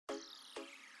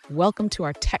Welcome to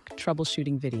our tech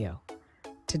troubleshooting video.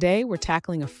 Today, we're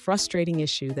tackling a frustrating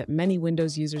issue that many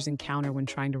Windows users encounter when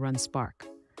trying to run Spark.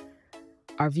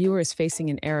 Our viewer is facing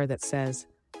an error that says,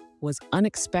 "was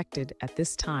unexpected at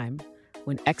this time"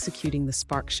 when executing the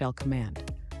Spark shell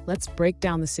command. Let's break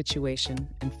down the situation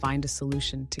and find a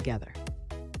solution together.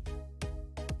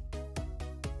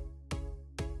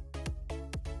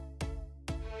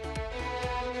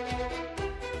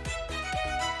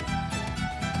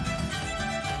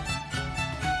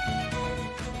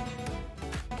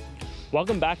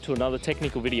 Welcome back to another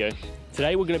technical video.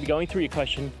 Today we're going to be going through your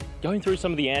question, going through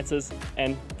some of the answers,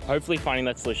 and hopefully finding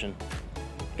that solution.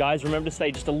 Guys, remember to stay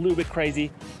just a little bit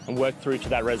crazy and work through to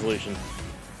that resolution.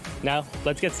 Now,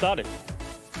 let's get started.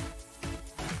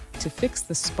 To fix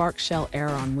the Spark shell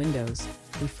error on Windows,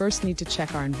 we first need to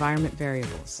check our environment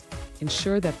variables.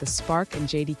 Ensure that the Spark and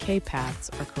JDK paths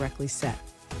are correctly set.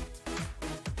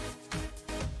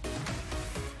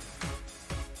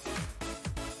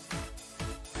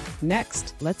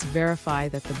 Next, let's verify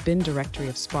that the bin directory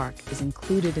of Spark is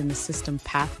included in the system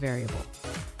path variable.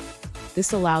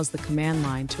 This allows the command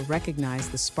line to recognize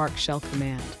the Spark shell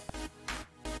command.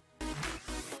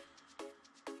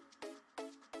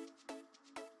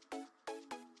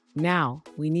 Now,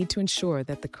 we need to ensure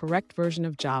that the correct version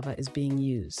of Java is being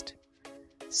used.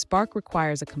 Spark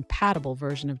requires a compatible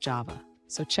version of Java,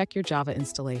 so check your Java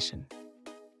installation.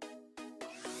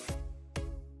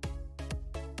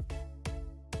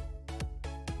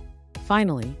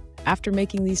 Finally, after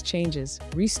making these changes,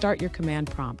 restart your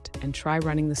command prompt and try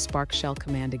running the Spark shell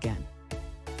command again.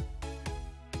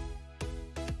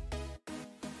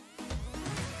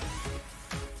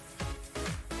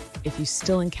 If you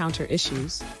still encounter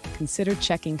issues, consider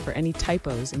checking for any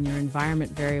typos in your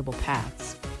environment variable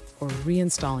paths or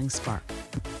reinstalling Spark.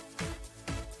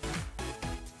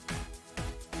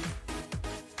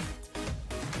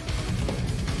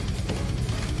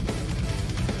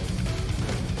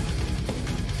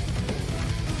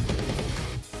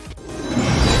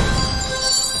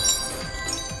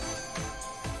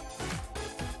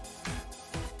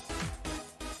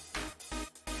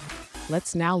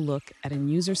 Let's now look at a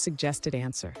user-suggested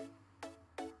answer.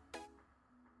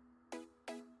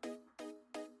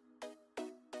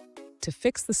 To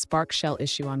fix the Spark shell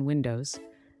issue on Windows,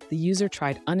 the user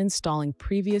tried uninstalling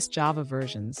previous Java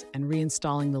versions and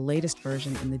reinstalling the latest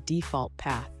version in the default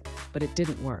path, but it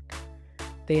didn't work.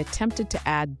 They attempted to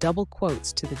add double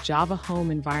quotes to the Java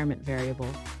home environment variable,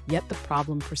 yet the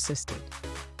problem persisted.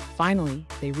 Finally,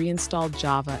 they reinstalled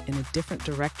Java in a different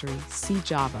directory, C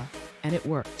Java, and it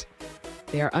worked.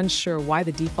 They are unsure why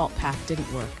the default path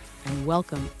didn't work and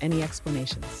welcome any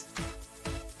explanations.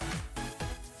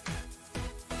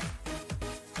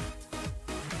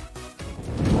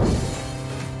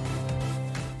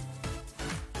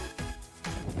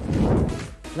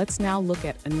 Let's now look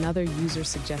at another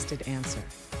user-suggested answer.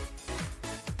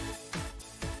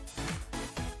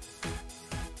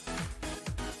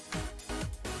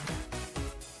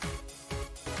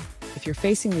 If you're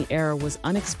facing the error "was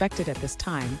unexpected at this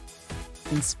time"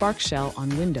 in Spark shell on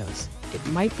Windows, it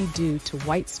might be due to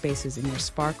white spaces in your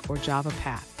Spark or Java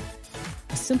path.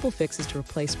 A simple fix is to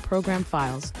replace program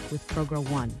files with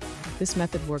Progr1. This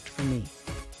method worked for me.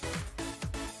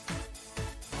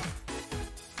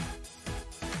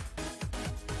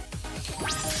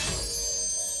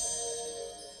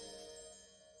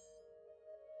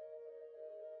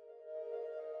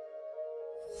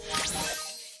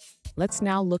 Let's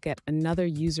now look at another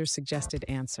user-suggested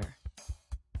answer.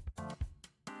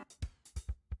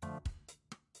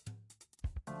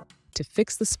 To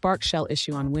fix the Spark shell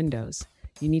issue on Windows,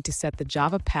 you need to set the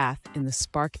Java path in the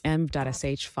spark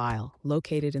env.sh file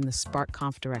located in the Spark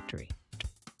conf directory.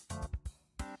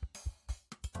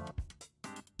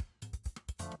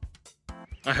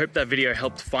 I hope that video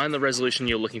helped find the resolution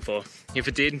you're looking for. If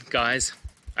it did, guys,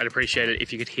 I'd appreciate it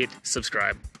if you could hit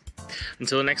subscribe.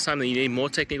 Until the next time that you need more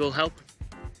technical help,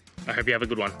 I hope you have a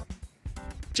good one.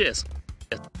 Cheers.